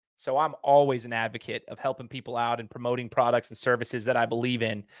So I'm always an advocate of helping people out and promoting products and services that I believe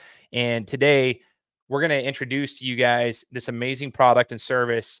in. And today we're going to introduce to you guys this amazing product and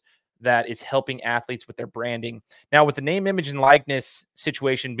service that is helping athletes with their branding. Now, with the name, image, and likeness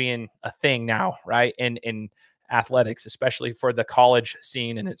situation being a thing now, right? In athletics, especially for the college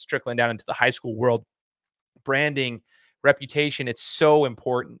scene, and it's trickling down into the high school world, branding, reputation, it's so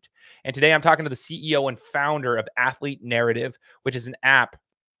important. And today I'm talking to the CEO and founder of Athlete Narrative, which is an app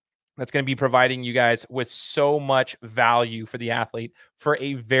that's going to be providing you guys with so much value for the athlete for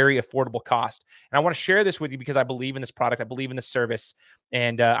a very affordable cost. And I want to share this with you because I believe in this product. I believe in this service.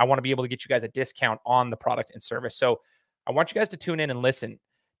 And I want to be able to get you guys a discount on the product and service. So I want you guys to tune in and listen.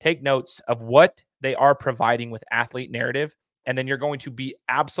 Take notes of what they are providing with Athlete Narrative. And then you're going to be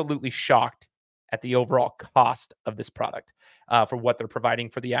absolutely shocked at the overall cost of this product for what they're providing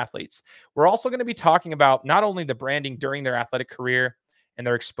for the athletes. We're also going to be talking about not only the branding during their athletic career and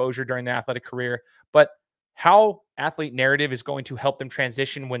their exposure during their athletic career, but how Athlete Narrative is going to help them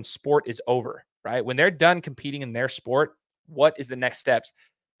transition when sport is over, right? When they're done competing in their sport, what is the next steps?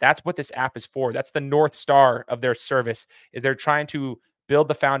 That's what this app is for. That's the North Star of their service, is they're trying to build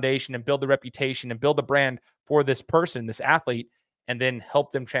the foundation and build the reputation and build the brand for this person, this athlete, and then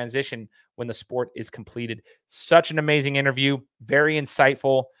help them transition when the sport is completed. Such an amazing interview, very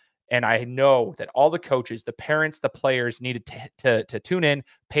insightful. And I know that all the coaches, the parents, the players needed to tune in,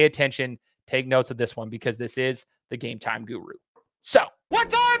 pay attention, take notes of this one, because this is the Game Time Guru. So, what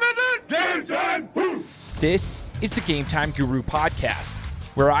time is it? Game time! This is the Game Time Guru podcast,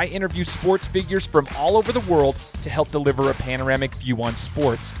 where I interview sports figures from all over the world to help deliver a panoramic view on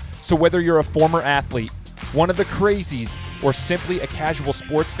sports. So whether you're a former athlete, one of the crazies, or simply a casual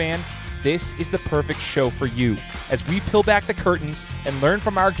sports fan, this is the perfect show for you as we peel back the curtains and learn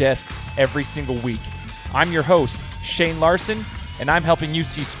from our guests every single week. I'm your host, Shane Larson, and I'm helping you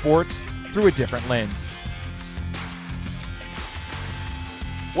see sports through a different lens.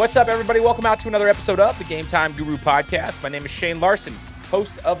 What's up, everybody? Welcome out to another episode of the Game Time Guru podcast. My name is Shane Larson,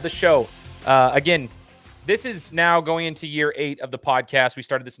 host of the show. Again, this is now going into year 8 of the podcast. We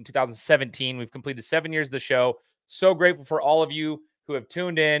started this in 2017. We've completed 7 years of the show. So grateful for all of you who have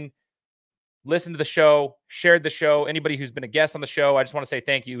tuned in, listened to the show, shared the show. Anybody who's been a guest on the show, I just want to say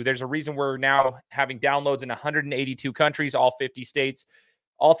thank you. There's a reason we're now having downloads in 182 countries, all 50 states.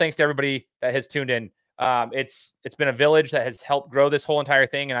 All thanks to everybody that has tuned in. It's been a village that has helped grow this whole entire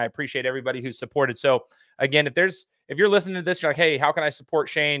thing, and I appreciate everybody who's supported. So again, if you're listening to this, you're like, hey, how can I support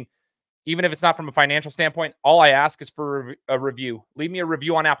Shane? Even if it's not from a financial standpoint, all I ask is for a review. Leave me a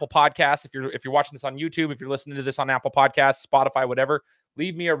review on Apple Podcasts. If you're watching this on YouTube, if you're listening to this on Apple Podcasts, Spotify, whatever,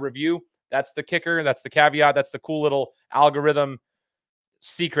 leave me a review. That's the kicker. That's the caveat. That's the cool little algorithm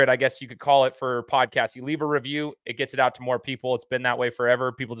secret, I guess you could call it, for podcasts. You leave a review, it gets it out to more people. It's been that way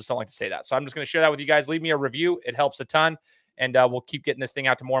forever. People just don't like to say that. So I'm just going to share that with you guys. Leave me a review. It helps a ton. And we'll keep getting this thing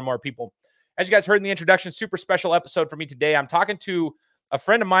out to more and more people. As you guys heard in the introduction, super special episode for me today. I'm talking to a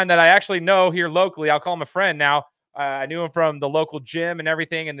friend of mine that I actually know here locally. I'll call him a friend now. I knew him from the local gym and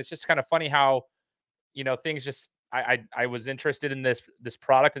everything. And it's just kind of funny how, things just, I was interested in this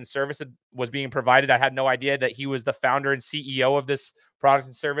product and service that was being provided. I had no idea that he was the founder and CEO of this product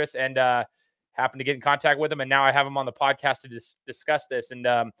and service, and happened to get in contact with him. And now I have him on the podcast to discuss this. And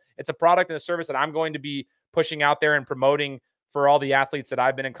it's a product and a service that I'm going to be pushing out there and promoting for all the athletes that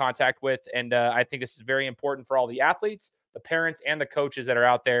I've been in contact with. And I think this is very important for all the athletes, the parents, and the coaches that are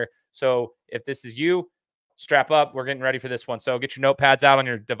out there. So if this is you, strap up. We're getting ready for this one. So get your notepads out on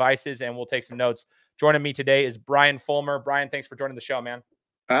your devices and we'll take some notes. Joining me today is Brian Fullmer. Brian, thanks for joining the show, man.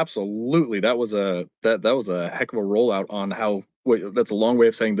 Absolutely. That was a heck of a rollout on how, that's a long way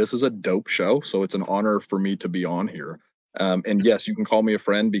of saying this is a dope show. So it's an honor for me to be on here. And yes, you can call me a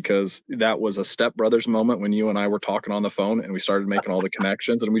friend, because that was a stepbrothers moment when you and I were talking on the phone and we started making all the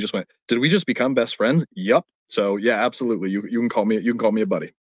connections, and we just went, did we just become best friends? Yup. So yeah, absolutely. You can call me a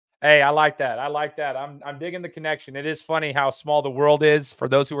buddy. Hey, I like that. I'm digging the connection. It is funny how small the world is. For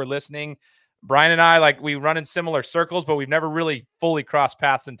those who are listening, Brian and I, we run in similar circles, but we've never really fully crossed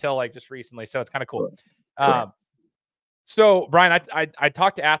paths until just recently. So it's kind of cool. So Brian, I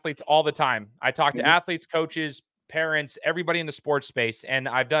talk to athletes all the time. I talk to athletes, coaches, parents, everybody in the sports space. And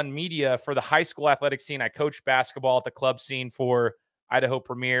I've done media for the high school athletic scene. I coached basketball at the club scene for Idaho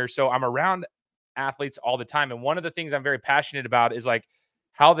Premier. So I'm around athletes all the time. And one of the things I'm very passionate about is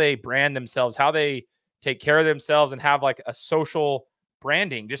how they brand themselves, how they take care of themselves and have a social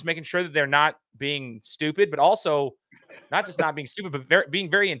branding, just making sure that they're not being stupid, but also not just not being stupid, but being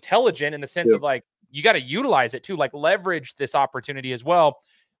very intelligent in the sense of you got to utilize it too, leverage this opportunity as well.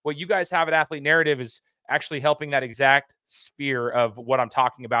 What you guys have at Athlete Narrative is actually helping that exact sphere of what I'm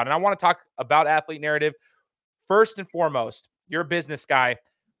talking about. And I want to talk about athlete narrative. First and foremost, you're a business guy.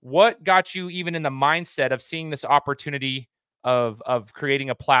 What got you even in the mindset of seeing this opportunity of creating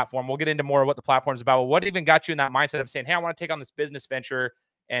a platform? We'll get into more of what the platform is about. But what even got you in that mindset of saying, hey, I want to take on this business venture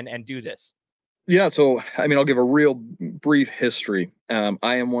and do this? Yeah, so I mean, I'll give a real brief history.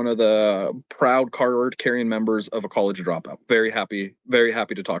 I am one of the proud card-carrying members of a college dropout. Very happy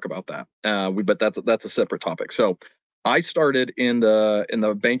to talk about that. But that's a separate topic. So, I started in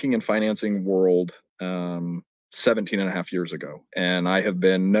the banking and financing world 17 and a half years ago, and I have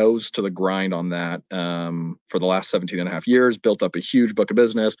been nose to the grind on that for the last 17 and a half years. Built up a huge book of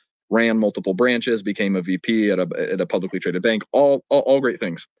business, ran multiple branches, became a VP at a publicly traded bank. All great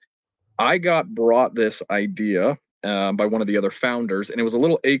things. I got brought this idea by one of the other founders, and it was a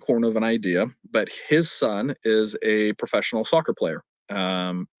little acorn of an idea, but his son is a professional soccer player.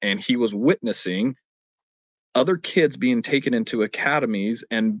 And he was witnessing other kids being taken into academies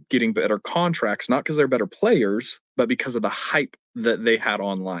and getting better contracts, not because they're better players, but because of the hype that they had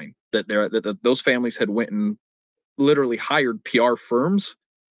online. That those families had went and literally hired PR firms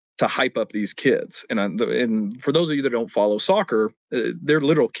to hype up these kids. And for those of you that don't follow soccer, they're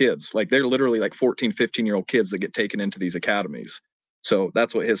little kids. Like they're literally like 14, 15-year-old kids that get taken into these academies. So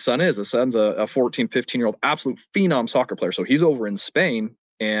that's what his son is. His son's a 14, 15-year-old absolute phenom soccer player. So he's over in Spain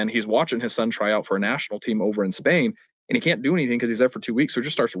and he's watching his son try out for a national team over in Spain. And he can't do anything because he's there for 2 weeks. So he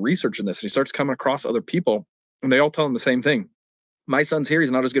just starts researching this and he starts coming across other people and they all tell him the same thing. My son's here.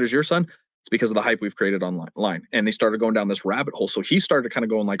 He's not as good as your son. It's because of the hype we've created online. And they started going down this rabbit hole. So he started kind of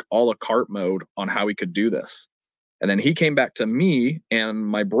going like a la carte mode on how he could do this. And then he came back to me and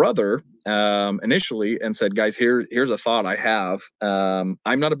my brother initially and said, guys, here's a thought I have.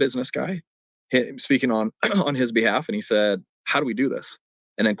 I'm not a business guy. Speaking on on his behalf. And he said, how do we do this?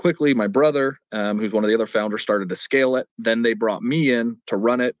 And then quickly, my brother, who's one of the other founders, started to scale it. Then they brought me in to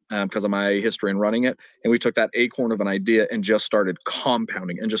run it because of my history in running it. And we took that acorn of an idea and just started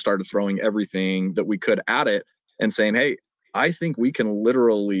compounding and just started throwing everything that we could at it and saying, hey, I think we can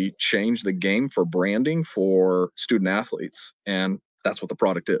literally change the game for branding for student athletes. And that's what the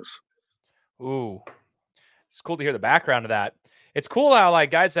product is. Ooh, it's cool to hear the background of that. It's cool how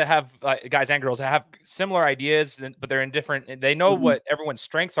like guys that have guys and girls that have similar ideas, but they're in different. They know what everyone's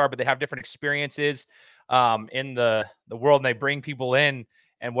strengths are, but they have different experiences in the world, and they bring people in.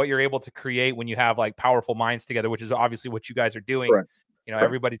 And what you're able to create when you have like powerful minds together, which is obviously what you guys are doing. Correct. You know,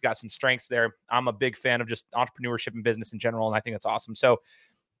 everybody's got some strengths there. I'm a big fan of just entrepreneurship and business in general, and I think that's awesome. So,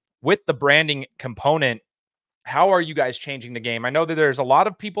 with the branding component, how are you guys changing the game? I know that there's a lot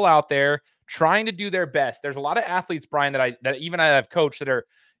of people out there trying to do their best. There's a lot of athletes, Brian, that even I have coached that are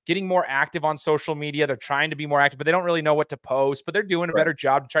getting more active on social media. They're trying to be more active, but they don't really know what to post, but they're doing a better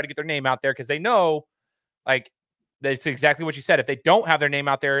job to try to get their name out there because they know like that's exactly what you said. If they don't have their name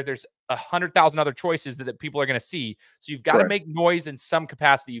out there, there's 100,000 other choices that people are going to see. So you've got to make noise in some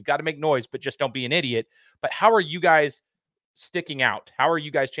capacity. You've got to make noise, but just don't be an idiot. But how are you guys sticking out? How are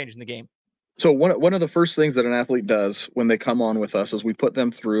you guys changing the game? So one of the first things that an athlete does when they come on with us is we put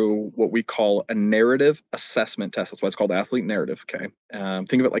them through what we call a narrative assessment test. That's why it's called athlete narrative. Okay,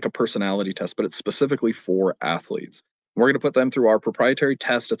 think of it like a personality test, but it's specifically for athletes. We're going to put them through our proprietary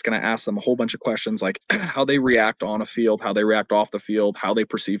test. It's going to ask them a whole bunch of questions like how they react on a field, how they react off the field, how they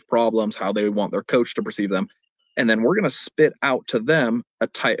perceive problems, how they want their coach to perceive them. And then we're going to spit out to them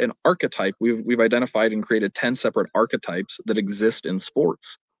an archetype. We've identified and created 10 separate archetypes that exist in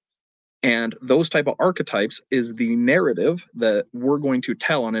sports. And those type of archetypes is the narrative that we're going to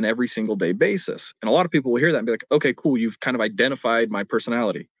tell on an every single day basis. And a lot of people will hear that and be like, okay, cool. You've kind of identified my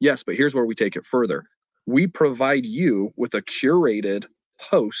personality. Yes, but here's where we take it further. We provide you with a curated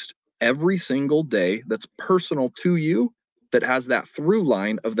post every single day that's personal to you, that has that through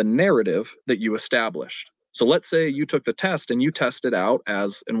line of the narrative that you established. So let's say you took the test and you tested out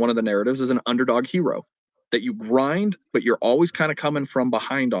as, in one of the narratives, as an underdog hero, that you grind, but you're always kind of coming from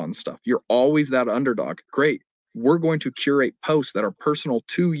behind on stuff. You're always that underdog. Great. We're going to curate posts that are personal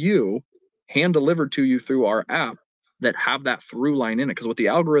to you, hand delivered to you through our app, that have that through line in it. Because what the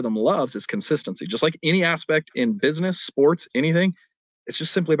algorithm loves is consistency. Just like any aspect in business, sports, anything, it's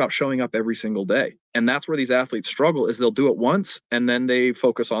just simply about showing up every single day. And that's where these athletes struggle, is they'll do it once and then they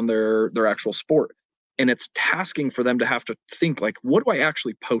focus on their actual sport. And it's tasking for them to have to think like, what do I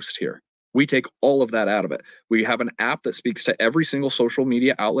actually post here? We take all of that out of it. We have an app that speaks to every single social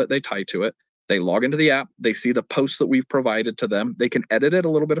media outlet they tie to it. They log into the app. They see the posts that we've provided to them. They can edit it a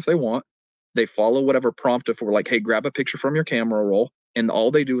little bit if they want. They follow whatever prompt. If we're like, hey, grab a picture from your camera roll, and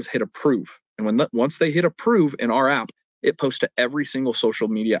all they do is hit approve. And once they hit approve in our app, it posts to every single social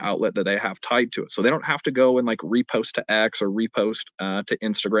media outlet that they have tied to it. So they don't have to go and like repost to X or repost to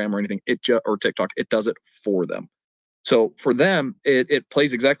Instagram or anything. Or TikTok. It does it for them. So for them, it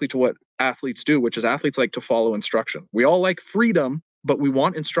plays exactly to what athletes do, which is athletes like to follow instruction. We all like freedom, but we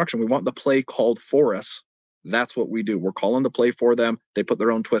want instruction. We want the play called for us. That's what we do. We're calling the play for them. They put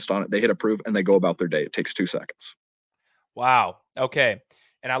their own twist on it. They hit approve and they go about their day. It takes 2 seconds. Wow. Okay.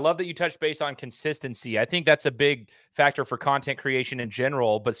 And I love that you touched base on consistency. I think that's a big factor for content creation in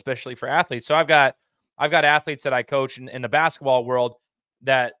general, but especially for athletes. So I've got athletes that I coach in the basketball world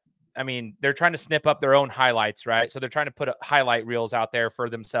that, I mean, they're trying to snip up their own highlights, right? So they're trying to put highlight reels out there for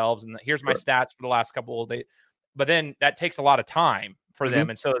themselves. And here's my stats for the last couple of days. But then that takes a lot of time for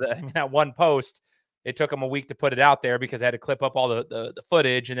them. And so that one post, it took them a week to put it out there because I had to clip up all the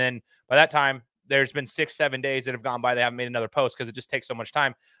footage. And then by that time, there's been 6-7 days that have gone by. They haven't made another post because it just takes so much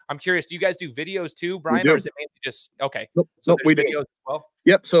time. I'm curious, do you guys do videos too, Brian, or is it mainly just okay? Nope, we do. Videos as well?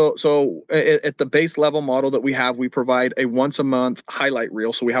 Yep. So at the base level model that we have, we provide a once a month highlight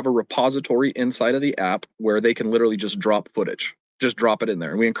reel. So we have a repository inside of the app where they can literally just drop footage, just drop it in there.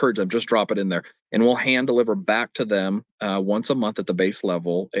 And we encourage them, just drop it in there. And we'll hand deliver back to them once a month at the base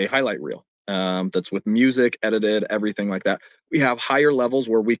level, a highlight reel. That's with music, edited, everything like that. We have higher levels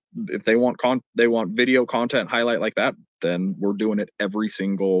where if they want video content highlight like that, then we're doing it every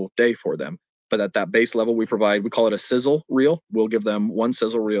single day for them. But at that base level, we call it a sizzle reel. We'll give them one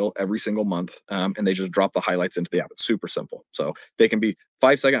sizzle reel every single month, and they just drop the highlights into the app. It's super simple. So they can be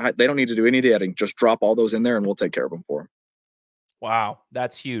 5-second. They don't need to do any of the editing. Just drop all those in there, and we'll take care of them for them. Wow,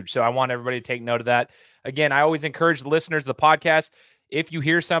 that's huge. So I want everybody to take note of that. Again, I always encourage the listeners of the podcast, if you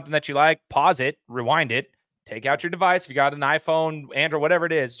hear something that you like, pause it, rewind it, take out your device. If you got an iPhone, Android, whatever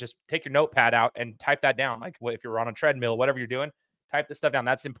it is, just take your notepad out and type that down. Like if you're on a treadmill, whatever you're doing, type this stuff down.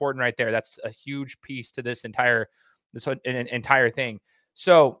 That's important right there. That's a huge piece to this entire thing.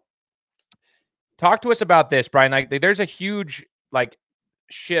 So talk to us about this, Brian. Like there's a huge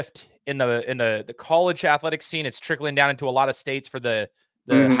shift in the college athletic scene. It's trickling down into a lot of states for the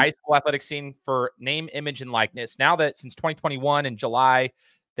high school athletic scene for name, image, and likeness. Now that since 2021 in July,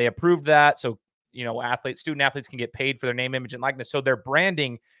 they approved that. So, student athletes can get paid for their name, image, and likeness. So their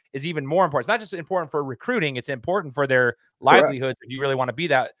branding is even more important. It's not just important for recruiting. It's important for their livelihoods. If you really want to be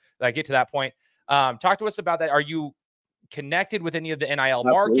that, get to that point. Talk to us about that. Are you connected with any of the NIL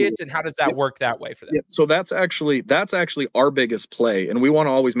markets, and how does that work that way for them? Yeah. So that's actually our biggest play. And we want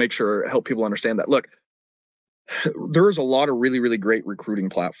to always help people understand that. Look, there's a lot of really, really great recruiting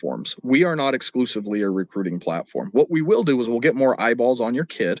platforms. We are not exclusively a recruiting platform. What we will do is we'll get more eyeballs on your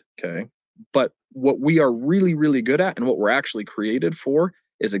kid. Okay. But what we are really, really good at and what we're actually created for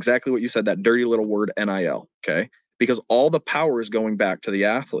is exactly what you said, that dirty little word NIL. Okay. Because all the power is going back to the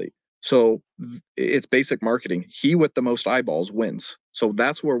athlete. So it's basic marketing. He with the most eyeballs wins. So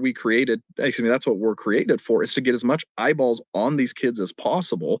that's what we're created for, is to get as much eyeballs on these kids as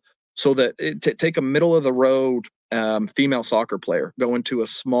possible. So that take a middle of the road female soccer player going to a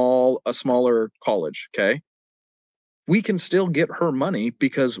smaller college, okay? We can still get her money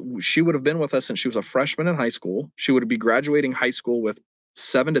because she would have been with us since she was a freshman in high school. She would be graduating high school with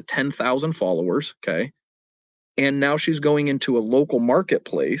 7,000 to 10,000 followers, okay? And now she's going into a local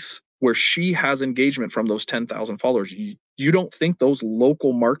marketplace where she has engagement from those 10,000 followers. You don't think those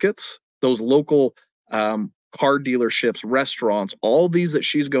local markets, those local car dealerships, restaurants, all these that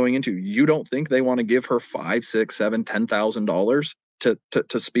she's going into, you don't think they want to give her $5,000, $6,000, $7,000, $10,000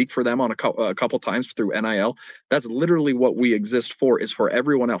 to speak for them on a couple times through NIL? That's literally what we exist for, is for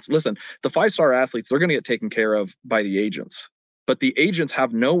everyone else. Listen, the 5-star athletes, they're going to get taken care of by the agents, but the agents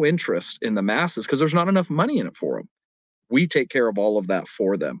have no interest in the masses because there's not enough money in it for them. We take care of all of that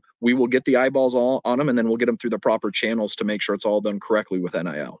for them. We will get the eyeballs all on them, and then we'll get them through the proper channels to make sure it's all done correctly with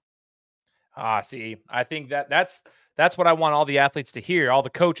NIL. See, I think that's what I want all the athletes to hear, all the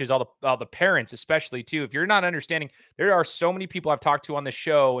coaches, all the parents, especially too. If you're not understanding, there are so many people I've talked to on the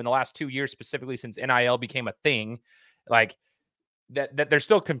show in the last 2 years, specifically since NIL became a thing, like that they're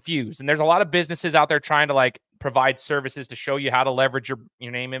still confused. And there's a lot of businesses out there trying to provide services to show you how to leverage your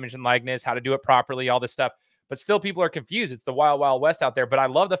name, image, and likeness, how to do it properly, all this stuff. But still, people are confused. It's the wild, wild west out there. But I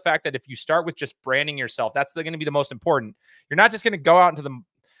love the fact that if you start with just branding yourself, that's going to be the most important. You're not just going to go out into the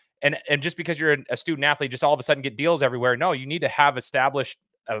and just because you're a student athlete, just all of a sudden get deals everywhere. No, you need to have established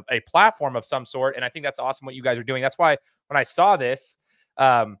a platform of some sort. And I think that's awesome what you guys are doing. That's why when I saw this,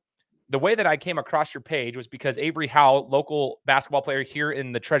 the way that I came across your page was because Avery Howell, local basketball player here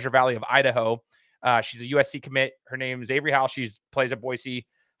in the Treasure Valley of Idaho, she's a USC commit. Her name is Avery Howell. Plays at Boise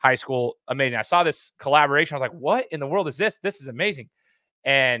High School. Amazing. I saw this collaboration. I was like, what in the world is this? This is amazing.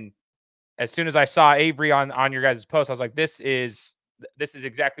 And as soon as I saw Avery on your guys' post, I was like, this is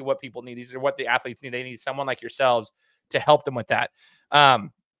exactly what people need. These are what the athletes need. They need someone like yourselves to help them with that.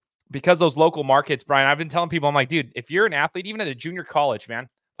 Because those local markets, Brian, I've been telling people, I'm like, dude, if you're an athlete, even at a junior college, man,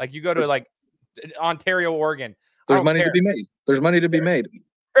 like you go to like Ontario, Oregon, there's money to be made. There's money to be made.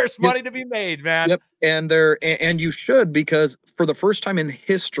 There's money to be made, man. Yep. And you should, because for the first time in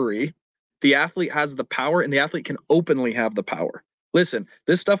history, the athlete has the power and the athlete can openly have the power. Listen,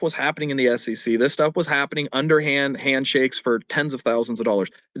 this stuff was happening in the SEC. This stuff was happening underhand handshakes for tens of thousands of dollars.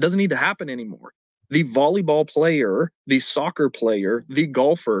 It doesn't need to happen anymore. The volleyball player, the soccer player, the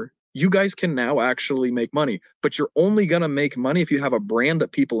golfer, you guys can now actually make money, but you're only going to make money if you have a brand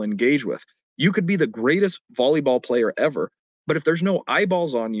that people engage with. You could be the greatest volleyball player ever, but if there's no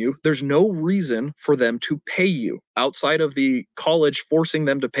eyeballs on you, there's no reason for them to pay you outside of the college forcing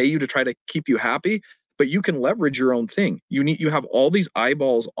them to pay you to try to keep you happy. But you can leverage your own thing. You have all these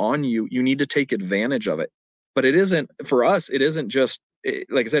eyeballs on you. You need to take advantage of it. But it isn't, for us, it isn't just,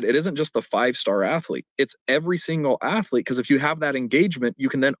 like I said, it isn't just the 5-star athlete. It's every single athlete. Because if you have that engagement, you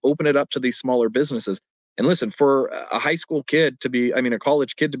can then open it up to these smaller businesses. And listen, for a high school kid to be, a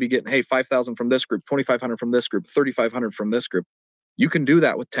college kid to be getting, hey, 5,000 from this group, 2,500 from this group, 3,500 from this group, you can do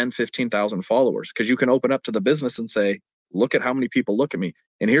that with 10, 15,000 followers, because you can open up to the business and say, look at how many people look at me.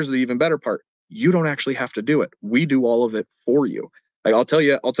 And here's the even better part. You don't actually have to do it. We do all of it for you. Like I'll tell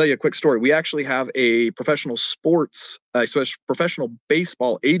you a quick story. We actually have a professional sports, professional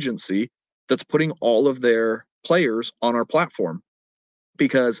baseball agency that's putting all of their players on our platform,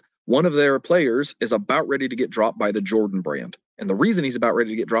 because one of their players is about ready to get dropped by the Jordan brand. And the reason he's about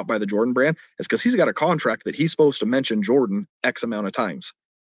ready to get dropped by the Jordan brand is because he's got a contract that he's supposed to mention Jordan X amount of times.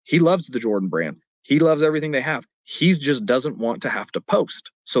 He loves the Jordan brand. He loves everything they have. He just doesn't want to have to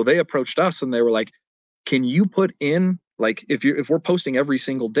post. So they approached us and they were like, can you put in, like, if we're posting every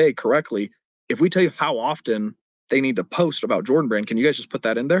single day correctly, if we tell you how often they need to post about Jordan brand, can you guys just put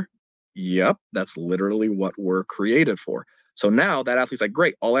that in there? Yep, that's literally what we're created for. So now that athlete's like,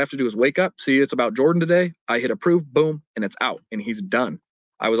 great, all I have to do is wake up, see it's about Jordan today, I hit approve, boom, and it's out, and he's done.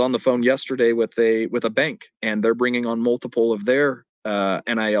 I was on the phone yesterday with a bank, and they're bringing on multiple of their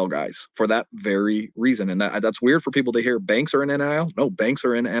NIL guys for that very reason. And that's weird for people to hear banks are in NIL. No, banks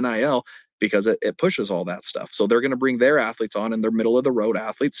are in NIL because it pushes all that stuff. So they're going to bring their athletes on, and they're middle of the road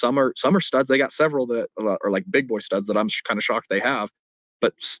athletes. Some are studs. They got several that are like big boy studs that I'm kind of shocked they have.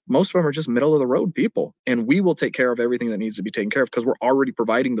 But most of them are just middle of the road people. And we will take care of everything that needs to be taken care of because we're already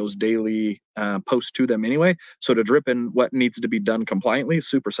providing those daily posts to them anyway. So to drip in what needs to be done compliantly is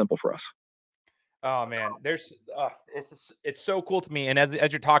super simple for us. Oh man, it's so cool to me. And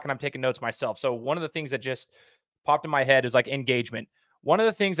as you're talking, I'm taking notes myself. So one of the things that just popped in my head is like engagement. One of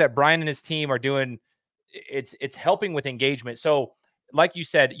the things that Brian and his team are doing, it's helping with engagement. So like you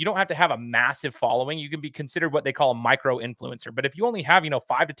said, you don't have to have a massive following. You can be considered what they call a micro influencer. But if you only have,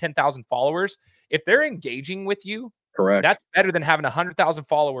 5 to 10,000 followers, if they're engaging with you, correct, that's better than having 100,000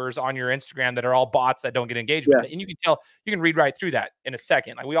 followers on your Instagram that are all bots that don't get engagement. Yeah. And you can tell, you can read right through that in a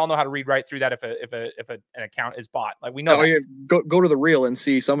second. Like we all know how to read right through that if an account is bot. Like we know. Oh, yeah. Go to the reel and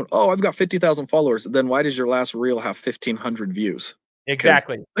see someone. Oh, I've got 50,000 followers. Then why does your last reel have 1,500 views?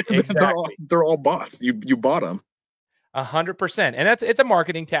 Exactly. They're all bots. You bought them. 100%. And it's a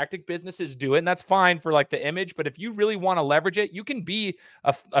marketing tactic. Businesses do it, and that's fine for like the image. But if you really want to leverage it, you can be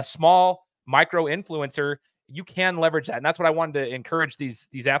a small micro influencer. You can leverage that. And that's what I wanted to encourage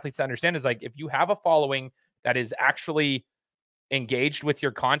these athletes to understand is like, if you have a following that is actually engaged with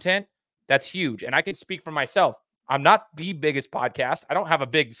your content, that's huge. And I can speak for myself. I'm not the biggest podcast. I don't have a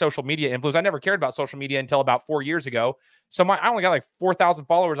big social media influence. I never cared about social media until about 4 years ago. So I only got like 4,000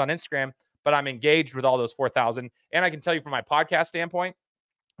 followers on Instagram, but I'm engaged with all those 4,000. And I can tell you from my podcast standpoint,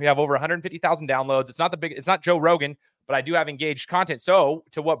 we have over 150,000 downloads. It's not Joe Rogan, but I do have engaged content. So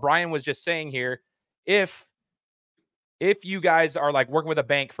to what Brian was just saying here, if you guys are like working with a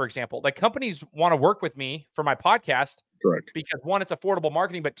bank, for example, like companies want to work with me for my podcast. Correct. Because one, it's affordable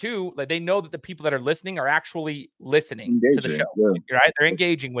marketing, but two, like they know that the people that are listening are actually listening to the show, right? They're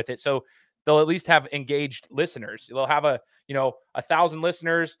engaging with it. So they'll at least have engaged listeners. They'll have 1,000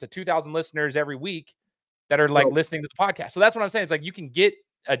 listeners to 2,000 listeners every week that are like listening to the podcast. So that's what I'm saying. It's like you can get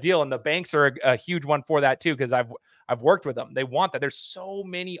a deal, and the banks are a huge one for that too. Cause I've worked with them. They want that. There's so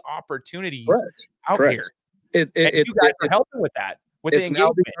many opportunities out here. You guys are helping with that. It's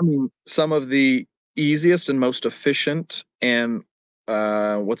now becoming some of the easiest and most efficient and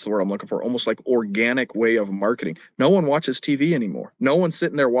what's the word I'm looking for? Almost like organic way of marketing. No one watches TV anymore. No one's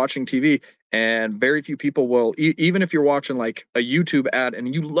sitting there watching TV, and very few people will. Even if you're watching like a YouTube ad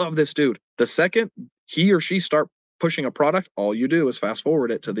and you love this dude, the second he or she start pushing a product, all you do is fast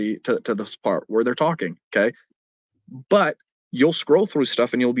forward it to this part where they're talking. Okay. But you'll scroll through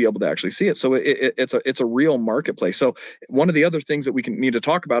stuff and you'll be able to actually see it. So it's a real marketplace. So one of the other things that we need to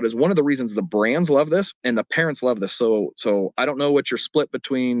talk about is one of the reasons the brands love this and the parents love this. So I don't know what your split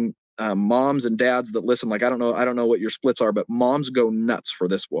between moms and dads that listen. Like I don't know what your splits are, but moms go nuts for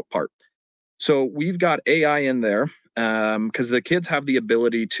this part. So we've got AI in there because the kids have the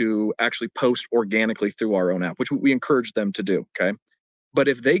ability to actually post organically through our own app, which we encourage them to do. Okay. But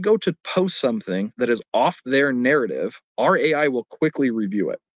if they go to post something that is off their narrative, our AI will quickly review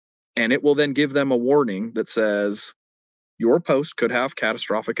it. And it will then give them a warning that says, your post could have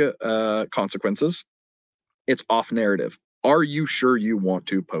catastrophic consequences. It's off narrative. Are you sure you want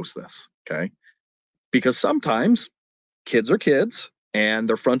to post this? Okay. Because sometimes kids are kids and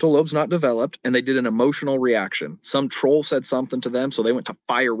their frontal lobe's not developed and they did an emotional reaction. Some troll said something to them, so they went to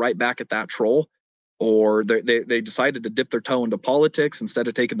fire right back at that troll. Or they decided to dip their toe into politics instead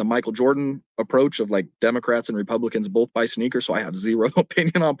of taking the Michael Jordan approach of like Democrats and Republicans both buy sneakers. So I have zero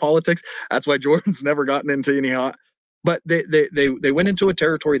opinion on politics. That's why Jordan's never gotten into any hot. But they went into a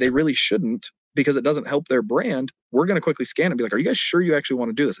territory they really shouldn't because it doesn't help their brand. We're going to quickly scan and be like, are you guys sure you actually want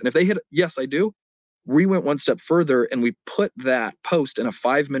to do this? And if they hit, yes, I do. We went one step further and we put that post in a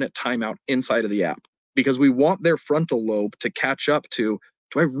 5-minute timeout inside of the app because we want their frontal lobe to catch up to,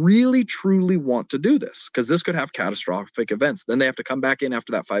 do I really truly want to do this? Because this could have catastrophic events. Then they have to come back in after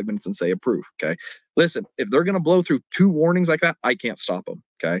that 5 minutes and say approve. Okay. Listen, if they're going to blow through 2 warnings like that, I can't stop them.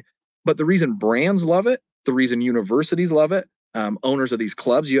 Okay. But the reason brands love it, the reason universities love it, owners of these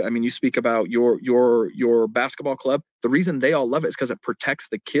clubs, you speak about your basketball club. The reason they all love it is because it protects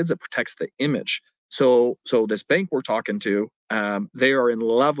the kids, it protects the image. So this bank we're talking to, they are in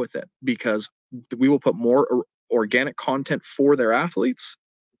love with it because we will put more organic content for their athletes.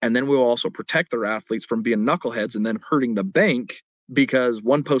 And then we'll also protect their athletes from being knuckleheads and then hurting the bank because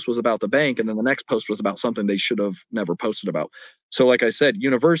one post was about the bank and then the next post was about something they should have never posted about. So like I said,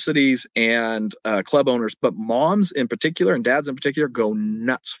 universities and club owners, but moms in particular and dads in particular go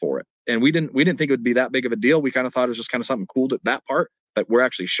nuts for it. And we didn't think it would be that big of a deal. We kind of thought it was just kind of something cool to that part, but we're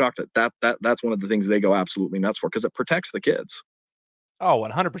actually shocked that that's one of the things they go absolutely nuts for because it protects the kids. Oh,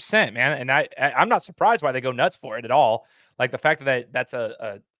 100%, man. And I'm not surprised why they go nuts for it at all. Like the fact that that's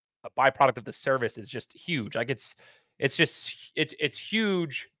a byproduct of the service is just huge. Like it's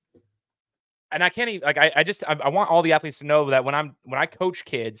huge. And I can't even like I want all the athletes to know that when I coach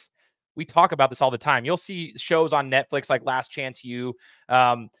kids, we talk about this all the time. You'll see shows on Netflix like Last Chance U,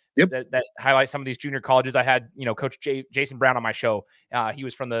 that highlight some of these junior colleges. I had Coach Jason Brown on my show. He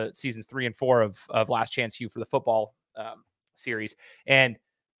was from the seasons 3 and 4 of Last Chance U for the football series, and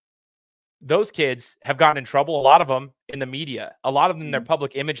those kids have gotten in trouble. A lot of them in the media, a lot of them, their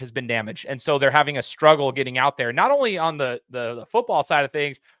public image has been damaged. And so they're having a struggle getting out there, not only on the football side of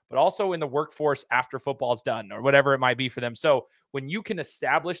things, but also in the workforce after football's done or whatever it might be for them. So when you can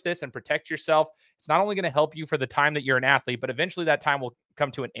establish this and protect yourself, it's not only going to help you for the time that you're an athlete, but eventually that time will come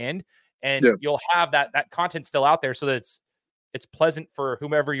to an end and you'll have that content still out there so that it's pleasant for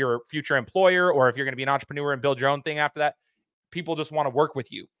whomever your future employer, or if you're going to be an entrepreneur and build your own thing after that, people just want to work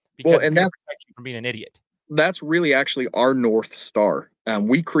with you. Because it's going to protect you from being an idiot. That's really actually our North Star.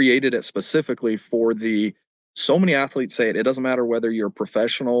 We created it specifically for so many athletes say it doesn't matter whether you're a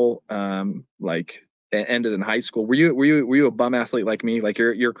professional, like ended in high school. Were you a bum athlete like me? Like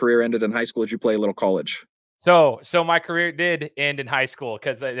your career ended in high school? Did you play a little college? So my career did end in high school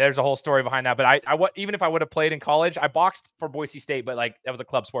because there's a whole story behind that. But even if I would have played in college, I boxed for Boise State, but like that was a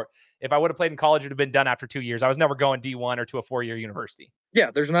club sport. If I would have played in college, it would have been done after 2 years. I was never going D1 or to a 4-year university. Yeah,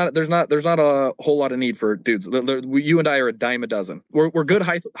 there's not a whole lot of need for dudes. You and I are a dime a dozen. We're good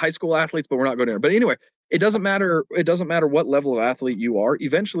high school athletes, but we're not good in there. But anyway, it doesn't matter. It doesn't matter what level of athlete you are.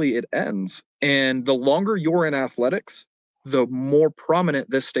 Eventually, it ends. And the longer you're in athletics, the more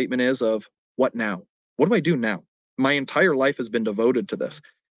prominent this statement is of what now? What do I do now? My entire life has been devoted to this.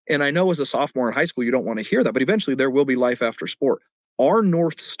 And I know as a sophomore in high school, you don't want to hear that, but eventually there will be life after sport. Our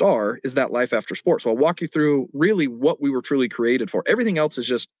North Star is that life after sport. So I'll walk you through really what we were truly created for. Everything else is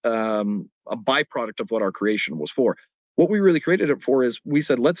just a byproduct of what our creation was for. What we really created it for is we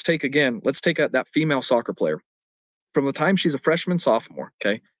said, let's take that female soccer player from the time she's a freshman, sophomore.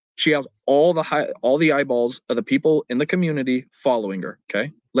 Okay. She has all the eyeballs of the people in the community following her.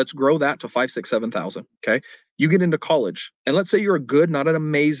 Okay. Let's grow that to 5, 6, 7,000. Okay. You get into college and let's say you're a good, not an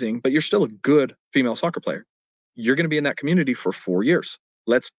amazing, but you're still a good female soccer player. You're going to be in that community for 4 years.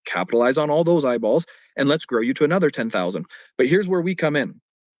 Let's capitalize on all those eyeballs and let's grow you to another 10,000. But here's where we come in.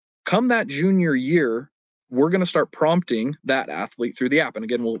 Come that junior year, we're going to start prompting that athlete through the app. And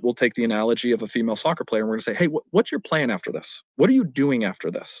again, we'll take the analogy of a female soccer player, and we're going to say, hey, what's your plan after this? What are you doing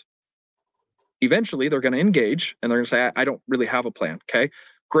after this? Eventually, they're going to engage and they're going to say, I don't really have a plan. Okay,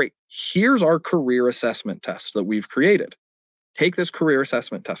 great. Here's our career assessment test that we've created. Take this career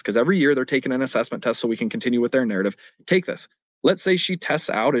assessment test, because every year they're taking an assessment test so we can continue with their narrative. Take this. Let's say she tests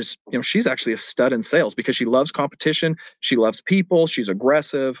out as, she's actually a stud in sales because she loves competition. She loves people. She's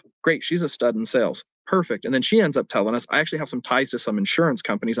aggressive. Great. She's a stud in sales. Perfect. And then she ends up telling us, I actually have some ties to some insurance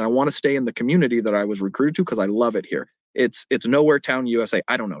companies and I want to stay in the community that I was recruited to because I love it here. It's Nowhere Town, USA.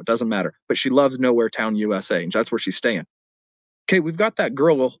 I don't know. It doesn't matter. But she loves Nowhere Town, USA. And that's where she's staying. Okay, we've got that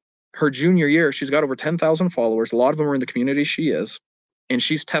girl. Her junior year, she's got over 10,000 followers. A lot of them are in the community she is. And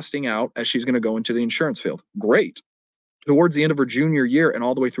she's testing out as she's going to go into the insurance field. Great. Towards the end of her junior year and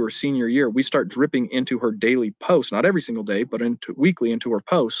all the way through her senior year, we start dripping into her daily posts, not every single day, but weekly into her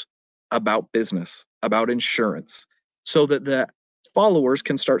posts about business, about insurance, so that the followers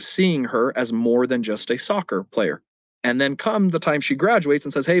can start seeing her as more than just a soccer player. And then come the time she graduates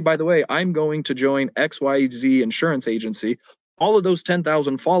and says, hey, by the way, I'm going to join XYZ insurance agency. All of those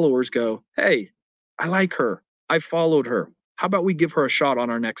 10,000 followers go, hey, I like her. I followed her. How about we give her a shot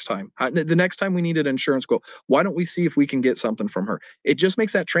on our next time? The next time we need an insurance quote, why don't we see if we can get something from her? It just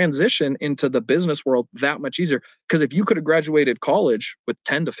makes that transition into the business world that much easier. Because if you could have graduated college with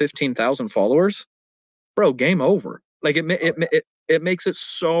 10 to 15,000 followers, bro, game over. Like it makes it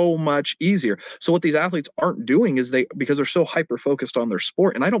so much easier. So what these athletes aren't doing is because they're so hyper focused on their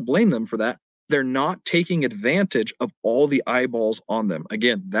sport, and I don't blame them for that. They're not taking advantage of all the eyeballs on them.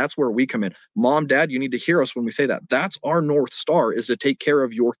 Again, that's where we come in. Mom, dad, you need to hear us when we say that. That's our North Star, is to take care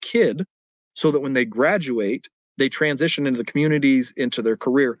of your kid so that when they graduate, they transition into the communities, into their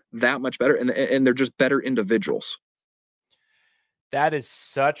career that much better. And they're just better individuals. That is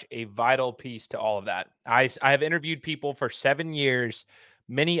such a vital piece to all of that. I have interviewed people for 7 years,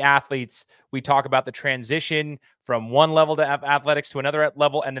 many athletes. We talk about the transition from one level to athletics to another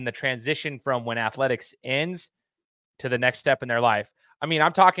level, and then the transition from when athletics ends to the next step in their life. I mean,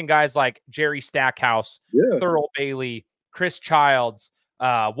 I'm talking guys like Jerry Stackhouse, Thurl Bailey, Chris Childs,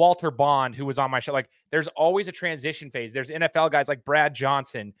 Walter Bond, who was on my show. Like, there's always a transition phase. There's NFL guys like Brad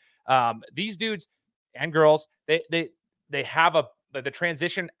Johnson. These dudes and girls, they have the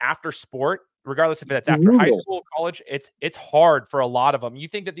transition after sport, regardless if it's after high school, college. It's hard for a lot of them. You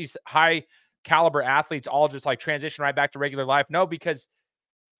think that these high caliber athletes all just like transition right back to regular life? No, because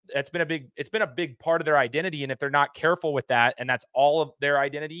it's been a big part of their identity. And if they're not careful with that, and that's all of their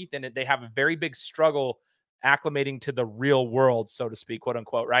identity, then they have a very big struggle acclimating to the real world, so to speak, quote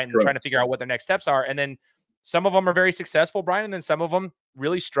unquote, right? And trying to figure out what their next steps are. And then some of them are very successful, Brian, and then some of them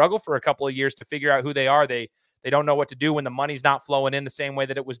really struggle for a couple of years to figure out who they are. They don't know what to do when the money's not flowing in the same way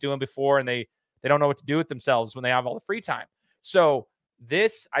that it was doing before, and they don't know what to do with themselves when they have all the free time. So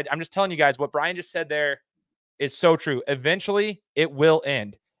I'm just telling you guys, what Brian just said there is so true. Eventually, it will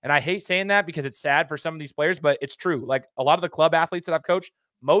end. And I hate saying that because it's sad for some of these players, but it's true. Like, a lot of the club athletes that I've coached,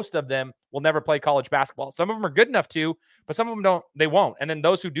 most of them will never play college basketball. Some of them are good enough to, but some of them they won't. And then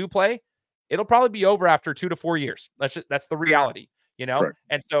those who do play, it'll probably be over after 2 to 4 years. That's the reality, Correct.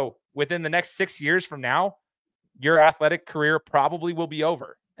 And so within the next 6 years from now, your athletic career probably will be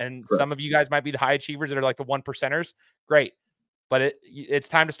over. And Correct. Some of you guys might be the high achievers that are like the 1%ers. Great. But it's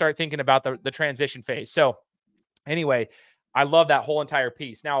time to start thinking about the transition phase. So anyway, I love that whole entire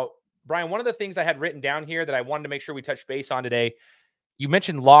piece. Now, Brian, one of the things I had written down here that I wanted to make sure we touch base on today, you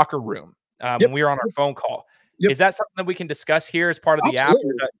mentioned locker room when we were on our phone call. Is that something that we can discuss here as part of the app?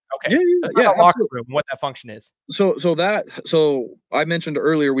 Okay. Yeah, locker room, what that function is. So I mentioned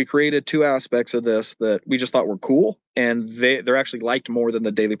earlier, we created 2 aspects of this that we just thought were cool, and they're actually liked more than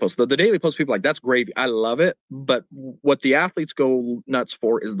the daily post. The daily post, people are like, that's gravy. I love it. But what the athletes go nuts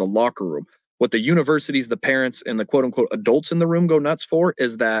for is the locker room. What the universities, the parents, and the quote unquote adults in the room go nuts for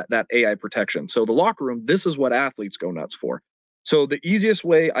is that AI protection. So the locker room, this is what athletes go nuts for. So the easiest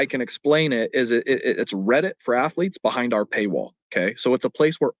way I can explain it is it's Reddit for athletes behind our paywall. Okay. So it's a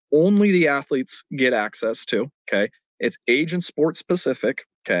place where only the athletes get access to. Okay. It's age and sport specific.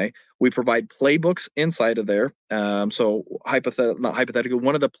 Okay. We provide playbooks inside of there. So not hypothetical.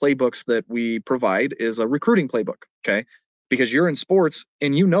 One of the playbooks that we provide is a recruiting playbook. Okay. Because you're in sports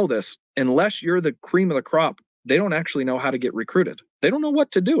and you know this, unless you're the cream of the crop, they don't actually know how to get recruited. They don't know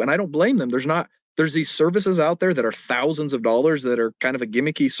what to do. And I don't blame them. There's these services out there that are thousands of dollars that are kind of a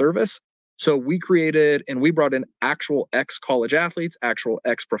gimmicky service. So we created and we brought in actual ex-college athletes, actual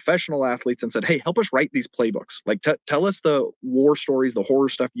ex-professional athletes, and said, hey, help us write these playbooks. Like, tell us the war stories, the horror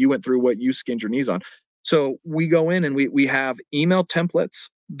stuff you went through, what you skinned your knees on. So we go in and we have email templates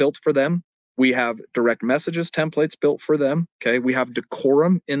built for them. We have direct messages templates built for them. Okay. We have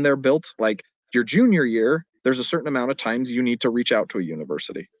decorum in there built. Like your junior year, there's a certain amount of times you need to reach out to a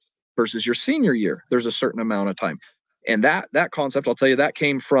university versus your senior year. There's a certain amount of time. And that concept, I'll tell you, that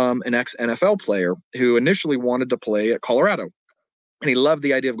came from an ex-NFL player who initially wanted to play at Colorado. And he loved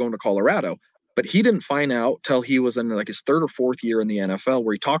the idea of going to Colorado. But he didn't find out till he was in like his third or fourth year in the NFL,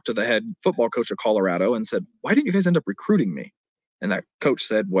 where he talked to the head football coach of Colorado and said, "Why didn't you guys end up recruiting me?" And that coach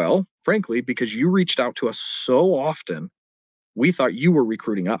said, "Well, frankly, because you reached out to us so often, we thought you were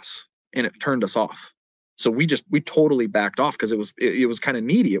recruiting us, and it turned us off. So we totally backed off because it was kind of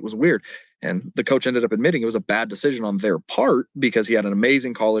needy. It was weird." And the coach ended up admitting it was a bad decision on their part because he had an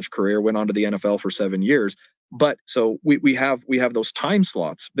amazing college career, went on to the NFL for 7 years. But so we have those time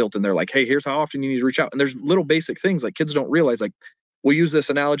slots built in there, like, hey, here's how often you need to reach out. And there's little basic things like kids don't realize. Like, we'll use this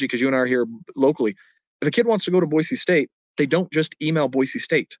analogy because you and I are here locally. If a kid wants to go to Boise State, they don't just email Boise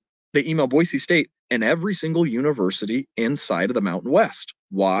State. They email Boise State and every single university inside of the Mountain West.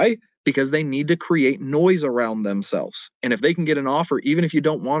 Why? Because they need to create noise around themselves. And if they can get an offer, even if you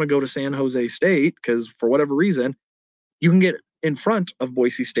don't want to go to San Jose State, because for whatever reason, you can get in front of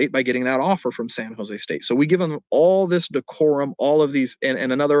Boise State by getting that offer from San Jose State. So we give them all this decorum, all of these. And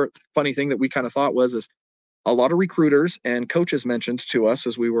another funny thing that we kind of thought is a lot of recruiters and coaches mentioned to us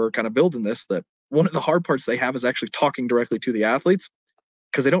as we were kind of building this, that one of the hard parts they have is actually talking directly to the athletes,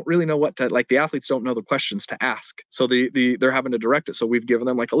 because they don't really know what to, like, the athletes don't know the questions to ask. So they're having to direct it. So we've given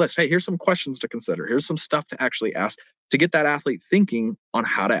them like a list. Hey, here's some questions to consider. Here's some stuff to actually ask to get that athlete thinking on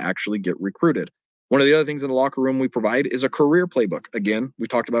how to actually get recruited. One of the other things in the locker room we provide is a career playbook. Again, we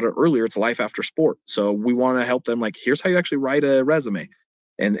talked about it earlier. It's life after sport. So we want to help them, like, here's how you actually write a resume.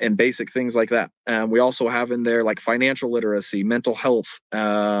 And basic things like that. We also have in there like financial literacy, mental health,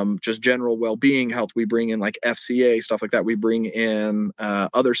 just general well-being health. We bring in like FCA, stuff like that. We bring in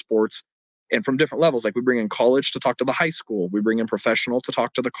other sports, and from different levels. Like we bring in college to talk to the high school. We bring in professional to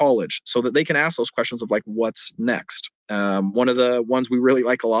talk to the college, so that they can ask those questions of like, what's next? One of the ones we really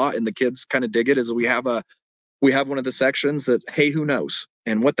like a lot, and the kids kind of dig it, is we have one of the sections that's, hey, who knows?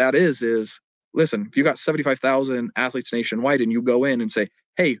 And what that is listen, if you got 75,000 athletes nationwide and you go in and say,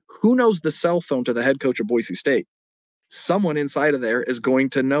 hey, who knows the cell phone to the head coach of Boise State? Someone inside of there is going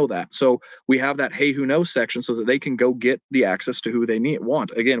to know that. So we have that hey, who knows section so that they can go get the access to who they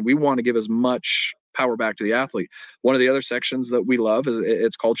want. Again, we want to give as much power back to the athlete. One of the other sections that we love is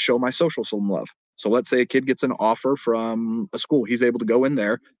it's called Show My Social Some Love. So let's say a kid gets an offer from a school. He's able to go in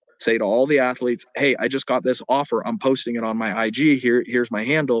there, say to all the athletes, hey, I just got this offer. I'm posting it on my IG. Here's my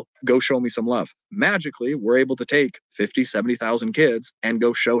handle. Go show me some love. Magically, we're able to take 50, 70,000 kids and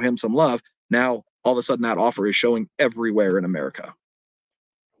go show him some love. Now, all of a sudden, that offer is showing everywhere in America.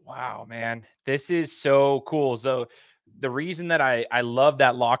 Wow, man. This is so cool. So the reason that I love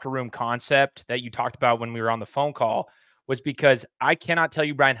that locker room concept that you talked about when we were on the phone call was because I cannot tell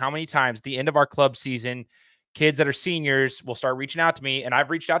you, Brian, how many times at the end of our club season, kids that are seniors will start reaching out to me. And I've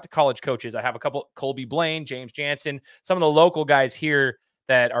reached out to college coaches. I have a couple, Colby Blaine, James Jansen, some of the local guys here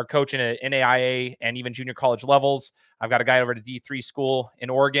that are coaching at NAIA and even junior college levels. I've got a guy over at a D3 school in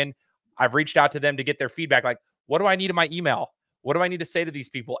Oregon. I've reached out to them to get their feedback. Like, what do I need in my email? What do I need to say to these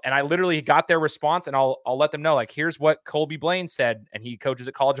people? And I literally got their response, and I'll let them know, like, here's what Colby Blaine said, and he coaches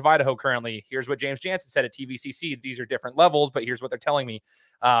at College of Idaho currently. Here's what James Jansen said at TVCC. These are different levels, but here's what they're telling me.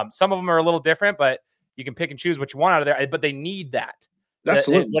 Some of them are a little different, but you can pick and choose what you want out of there. But they need that.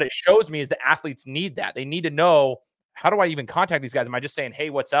 Absolutely. What it shows me is the athletes need that. They need to know, how do I even contact these guys? Am I just saying, hey,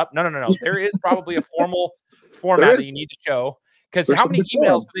 what's up? No. There is probably a formal format that you need to show. Because how many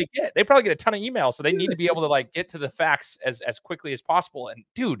emails do they get? They probably get a ton of emails. So they need to be able to like get to the facts as quickly as possible. And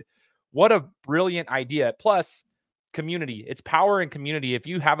dude, what a brilliant idea. Plus community. It's power in community. If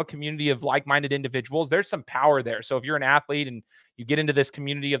you have a community of like-minded individuals, there's some power there. So if you're an athlete and you get into this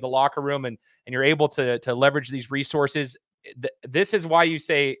community of the locker room and you're able to leverage these resources, this is why you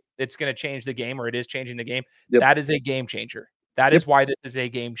say it's going to change the game, or it is changing the game. Yep. That is a game changer. That is why this is a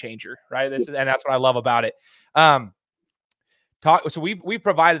game changer, right? And that's what I love about it. So we've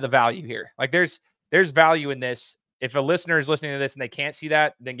provided the value here. Like there's value in this. If a listener is listening to this and they can't see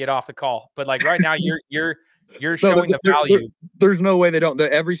that, then get off the call. But like right now, you're showing the value. There's no way they don't.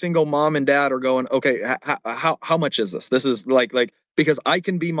 Every single mom and dad are going, okay, how much is this? This is like because I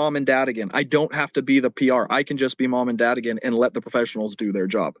can be mom and dad again. I don't have to be the PR. I can just be mom and dad again and let the professionals do their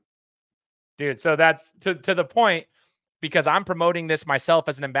job. Dude, so that's to the point, because I'm promoting this myself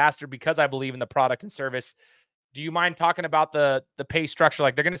as an ambassador because I believe in the product and service. Do you mind talking about the pay structure?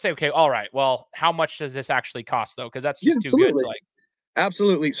 Like they're going to say, okay, all right, well, how much does this actually cost though? Because that's just too good.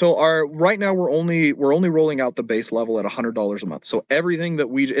 Absolutely. So right now we're only rolling out the base level at $100 a month. So everything that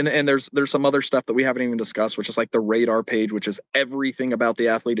we and there's some other stuff that we haven't even discussed, which is like the radar page, which is everything about the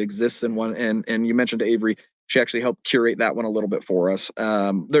athlete exists in one. And you mentioned Avery, she actually helped curate that one a little bit for us.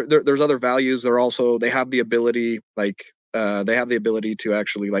 There's other values. They have the ability to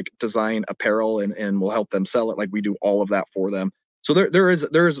actually like design apparel and we'll help them sell it. Like we do all of that for them. So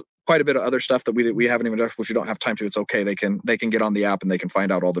there's quite a bit of other stuff that we haven't even done, which we don't have time to. It's okay. They can get on the app and they can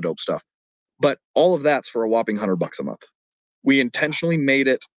find out all the dope stuff. But all of that's for a whopping $100 a month. We intentionally made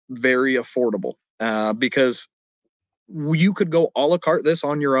it very affordable because you could go a la carte this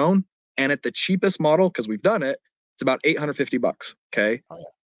on your own, and at the cheapest model, because we've done it, it's about $850. Okay. Oh, yeah.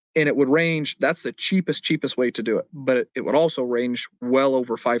 And it would range, that's the cheapest way to do it. But it would also range well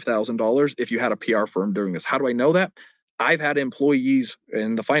over $5,000 if you had a PR firm doing this. How do I know that? I've had employees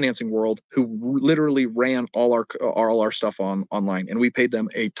in the financing world who literally ran all our stuff online, and we paid them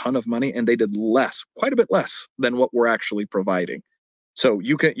a ton of money, and they did quite a bit less than what we're actually providing. So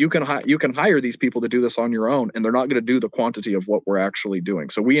you can hire these people to do this on your own, and they're not going to do the quantity of what we're actually doing.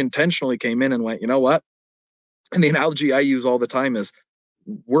 So we intentionally came in and went, you know what? And the analogy I use all the time is,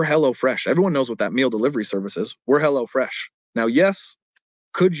 we're HelloFresh. Everyone knows what that meal delivery service is. We're HelloFresh. Now, yes,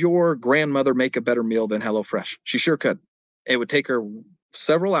 could your grandmother make a better meal than HelloFresh? She sure could. It would take her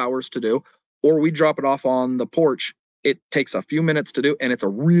several hours to do, or we drop it off on the porch. It takes a few minutes to do, and it's a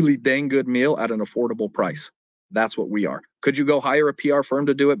really dang good meal at an affordable price. That's what we are. Could you go hire a PR firm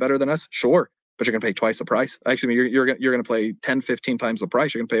to do it better than us? Sure, but you're going to pay twice the price. Actually, you're going to pay 10, 15 times the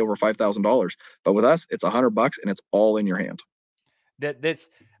price. You're going to pay over $5,000. But with us, it's $100 and it's all in your hand.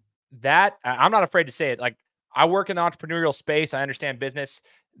 I'm not afraid to say it. Like, I work in the entrepreneurial space. I understand business.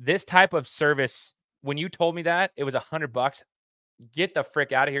 This type of service, when you told me that it was $100, get the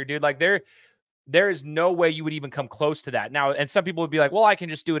frick out of here, dude. Like there is no way you would even come close to that. Now, and some people would be like, well, I can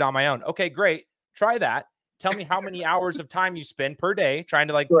just do it on my own. Okay, great. Try that. Tell me how many hours of time you spend per day trying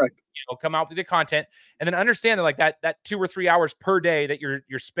to come out with the content, and then understand that like that 2 or 3 hours per day that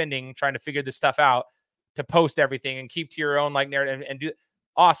you're spending trying to figure this stuff out to post everything and keep to your own like narrative and do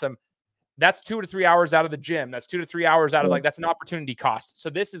awesome. That's 2 to 3 hours out of the gym. That's 2 to 3 hours out of that's an opportunity cost.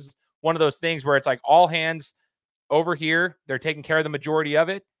 So this is one of those things where it's like all hands over here. They're taking care of the majority of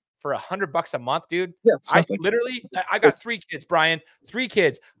it for $100 a month, dude. Yeah, I got 3 kids, Brian, 3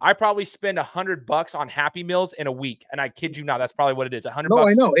 kids. I probably spend $100 on Happy Meals in a week. And I kid you not, that's probably what it is. $100. No,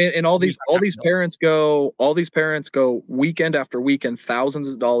 I know. And all these parents go weekend after weekend, thousands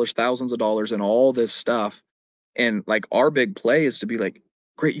of dollars and all this stuff. And like our big play is to be like,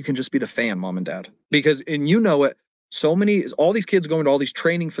 great, you can just be the fan, mom and dad. Because, and you know it, all these kids going to all these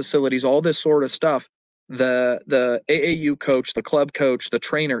training facilities, all this sort of stuff. The AAU coach, the club coach, the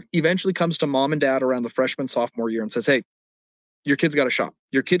trainer eventually comes to mom and dad around the freshman, sophomore year and says, hey, your kid's got a shot.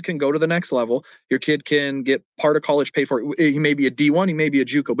 Your kid can go to the next level. Your kid can get part of college paid for. He may be a D1, he may be a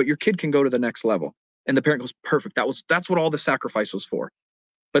JUCO, but your kid can go to the next level. And the parent goes, perfect. That's what all the sacrifice was for.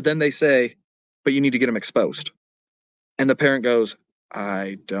 But then they say, but you need to get him exposed. And the parent goes,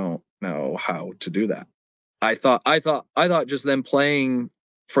 I don't know how to do that. I thought just them playing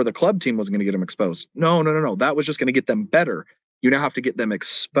for the club team was going to get them exposed. No. That was just going to get them better. You now have to get them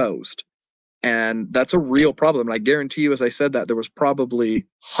exposed. And that's a real problem. And I guarantee you, as I said that, there was probably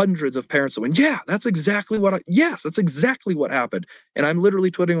hundreds of parents that went, yeah, that's exactly what happened. And I'm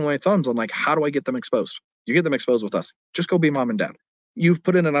literally twiddling my thumbs on like, how do I get them exposed? You get them exposed with us. Just go be mom and dad. You've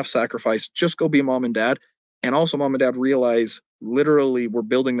put in enough sacrifice. Just go be mom and dad. And also mom and dad realize literally we're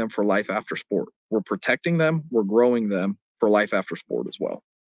building them for life after sport. We're protecting them. We're growing them for life after sport as well.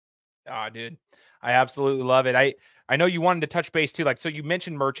 Ah, dude, I absolutely love it. I know you wanted to touch base too. Like, so you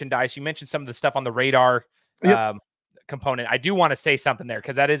mentioned merchandise. You mentioned some of the stuff on the radar component. I do want to say something there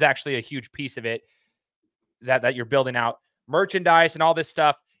because that is actually a huge piece of it that you're building out. Merchandise and all this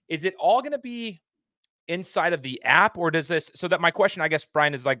stuff. Is it all going to be inside of the app, or does this? So that my question, I guess,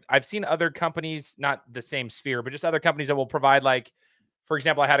 Brian, is like I've seen other companies, not the same sphere, but just other companies that will provide like. For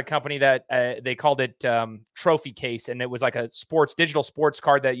example, I had a company that they called it Trophy Case, and it was like a digital sports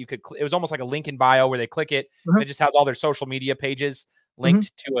card that you could. It was almost like a link in bio where they click it, and it just has all their social media pages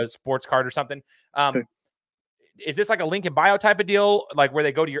linked to a sports card or something. Is this like a link in bio type of deal, like where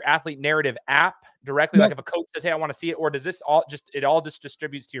they go to your athlete narrative app directly? Like if a coach says, "Hey, I want to see it," or does this all just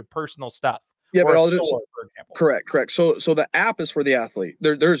distributes to your personal stuff? Yeah, but for example. Correct. So the app is for the athlete.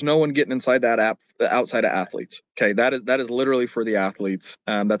 There's no one getting inside that app outside of athletes. Okay, that is literally for the athletes.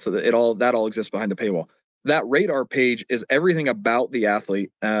 That all exists behind the paywall. That radar page is everything about the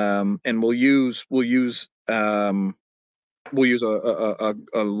athlete. And we'll use a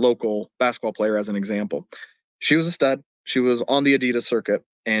local basketball player as an example. She was a stud. She was on the Adidas circuit,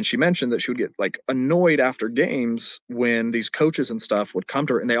 and she mentioned that she would get like annoyed after games when these coaches and stuff would come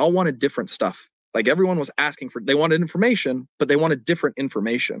to her, and they all wanted different stuff. Like everyone was asking for, they wanted information, but they wanted different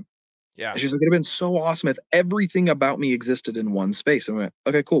information. Yeah. And she's like, it'd have been so awesome if everything about me existed in one space. And we went,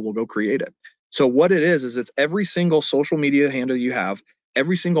 okay, cool, we'll go create it. So what it is it's every single social media handle you have,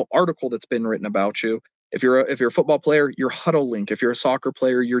 every single article that's been written about you. If you're a football player, your huddle link. If you're a soccer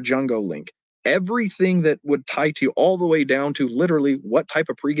player, your Jungo link. Everything that would tie to you, all the way down to literally what type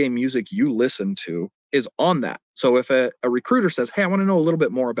of pregame music you listen to, is on that. So if a recruiter says, hey, I want to know a little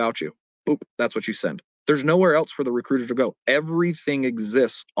bit more about you, boop, that's what you send. There's nowhere else for the recruiter to go. Everything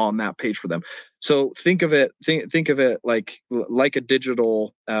exists on that page for them. So think of it like a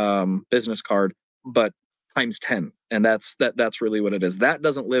digital business card, but times 10. And that's really what it is. That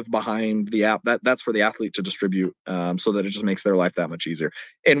doesn't live behind the app. That's for the athlete to distribute, so that it just makes their life that much easier.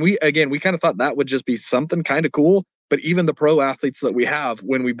 And we kind of thought that would just be something kind of cool. But even the pro athletes that we have,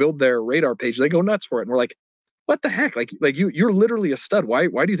 when we build their radar page, they go nuts for it. And we're like, what the heck? Like you're literally a stud. Why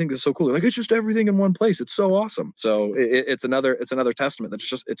do you think this is so cool? They're like, it's just everything in one place. It's so awesome. So it's another testament that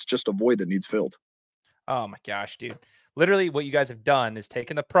it's just a void that needs filled. Oh my gosh, dude. Literally what you guys have done is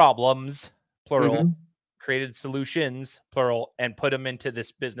taken the problems, plural, created solutions, plural, and put them into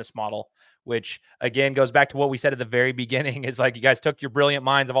this business model, which again goes back to what we said at the very beginning, is like you guys took your brilliant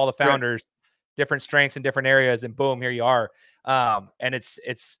minds of all the founders, different strengths in different areas, and boom, here you are. And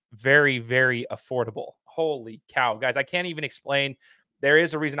it's very, very affordable. Holy cow, guys. I can't even explain. There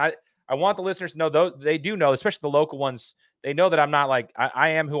is a reason. I want the listeners to know, though, they do know, especially the local ones. They know that I'm not like, I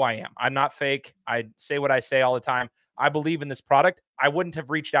am who I am. I'm not fake. I say what I say all the time. I believe in this product. I wouldn't have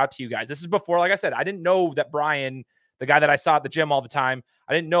reached out to you guys. This is before, like I said, I didn't know that Brian, the guy that I saw at the gym all the time,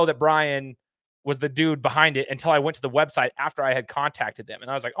 I didn't know that Brian was the dude behind it until I went to the website after I had contacted them.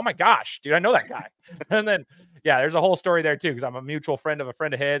 And I was like, oh my gosh, dude, I know that guy. And then, yeah, there's a whole story there too, because I'm a mutual friend of a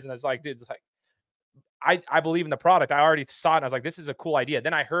friend of his. And it's like, dude, it's like, I believe in the product. I already saw it. And I was like, this is a cool idea.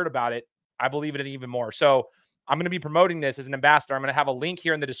 Then I heard about it. I believe in it even more. So I'm going to be promoting this as an ambassador. I'm going to have a link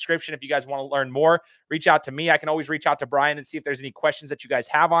here in the description. If you guys want to learn more, reach out to me. I can always reach out to Brian and see if there's any questions that you guys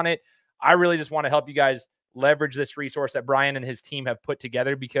have on it. I really just want to help you guys leverage this resource that Brian and his team have put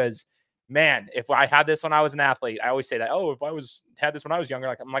together, because man, if I had this when I was an athlete, I always say that, oh, if I had this when I was younger,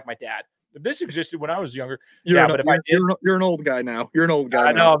 like I'm like my dad. If this existed when I was younger, but if I did, you're an old guy now. You're an old guy.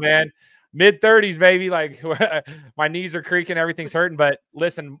 I know, man. Mid-30s, baby. Like my knees are creaking, everything's hurting. But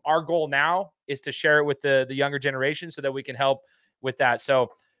listen, our goal now is to share it with the younger generation so that we can help with that.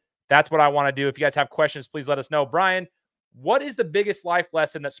 So that's what I want to do. If you guys have questions, please let us know. Brian, what is the biggest life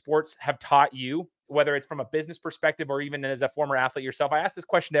lesson that sports have taught you, whether it's from a business perspective or even as a former athlete yourself? I ask this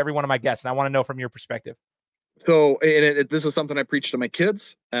question to every one of my guests, and I want to know from your perspective. So, this is something I preach to my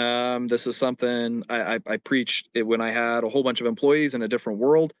kids. This is something I preached when I had a whole bunch of employees in a different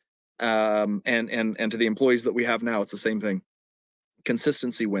world. And to the employees that we have now, it's the same thing.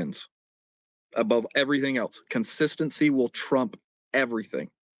 Consistency wins above everything else. Consistency will trump everything.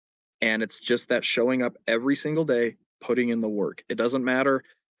 And it's just that showing up every single day, putting in the work. It doesn't matter.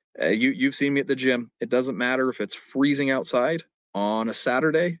 You've seen me at the gym. It doesn't matter if it's freezing outside on a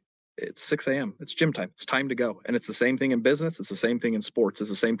Saturday. It's 6 a.m. It's gym time. It's time to go. And it's the same thing in business. It's the same thing in sports. It's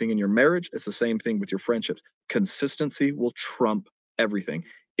the same thing in your marriage. It's the same thing with your friendships. Consistency will trump everything.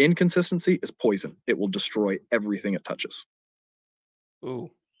 Inconsistency is poison. It will destroy everything it touches.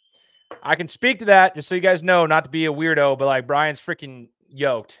 Ooh, I can speak to that, just so you guys know, not to be a weirdo, but like Brian's freaking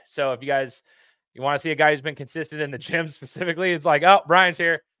yoked. So if you want to see a guy who's been consistent in the gym specifically, it's like, oh, Brian's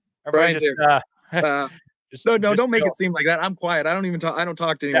here. Everybody don't make it seem like that. I'm quiet. I don't even talk. I don't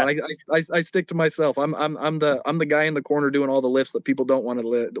talk to anyone. Yeah. I stick to myself. I'm the guy in the corner doing all the lifts that people don't want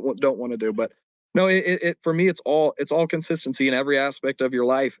to do. But no, it for me, it's all consistency in every aspect of your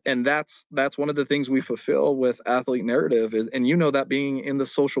life. And that's one of the things we fulfill with Athlete Narrative is, and that being in the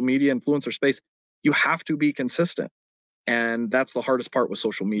social media influencer space, you have to be consistent. And that's the hardest part with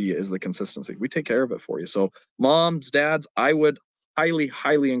social media is the consistency. We take care of it for you. So moms, dads, I would highly,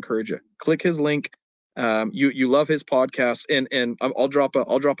 highly encourage you. Click his link. You love his podcast, and I'll drop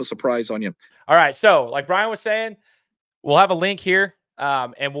a surprise on you. All right. So like Brian was saying, we'll have a link here,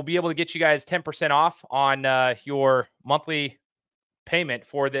 and we'll be able to get you guys 10% off on your monthly payment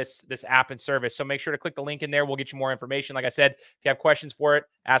for this app and service. So make sure to click the link in there. We'll get you more information. Like I said, if you have questions for it,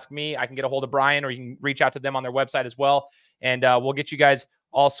 ask me. I can get a hold of Brian, or you can reach out to them on their website as well. And we'll get you guys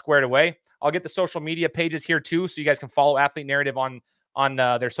all squared away. I'll get the social media pages here too, so you guys can follow Athlete Narrative on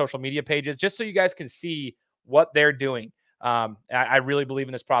their social media pages, just so you guys can see what they're doing. I really believe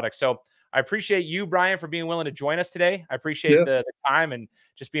in this product. So I appreciate you, Brian, for being willing to join us today. I appreciate the time and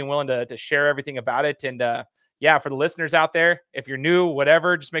just being willing to share everything about it. And yeah, for the listeners out there, if you're new,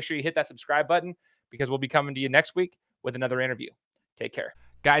 whatever, just make sure you hit that subscribe button because we'll be coming to you next week with another interview. Take care.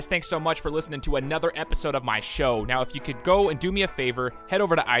 Guys, thanks so much for listening to another episode of my show. Now, if you could go and do me a favor, head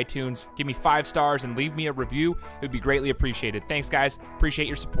over to iTunes, give me 5 stars, and leave me a review. It would be greatly appreciated. Thanks, guys. Appreciate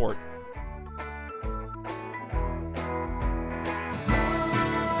your support.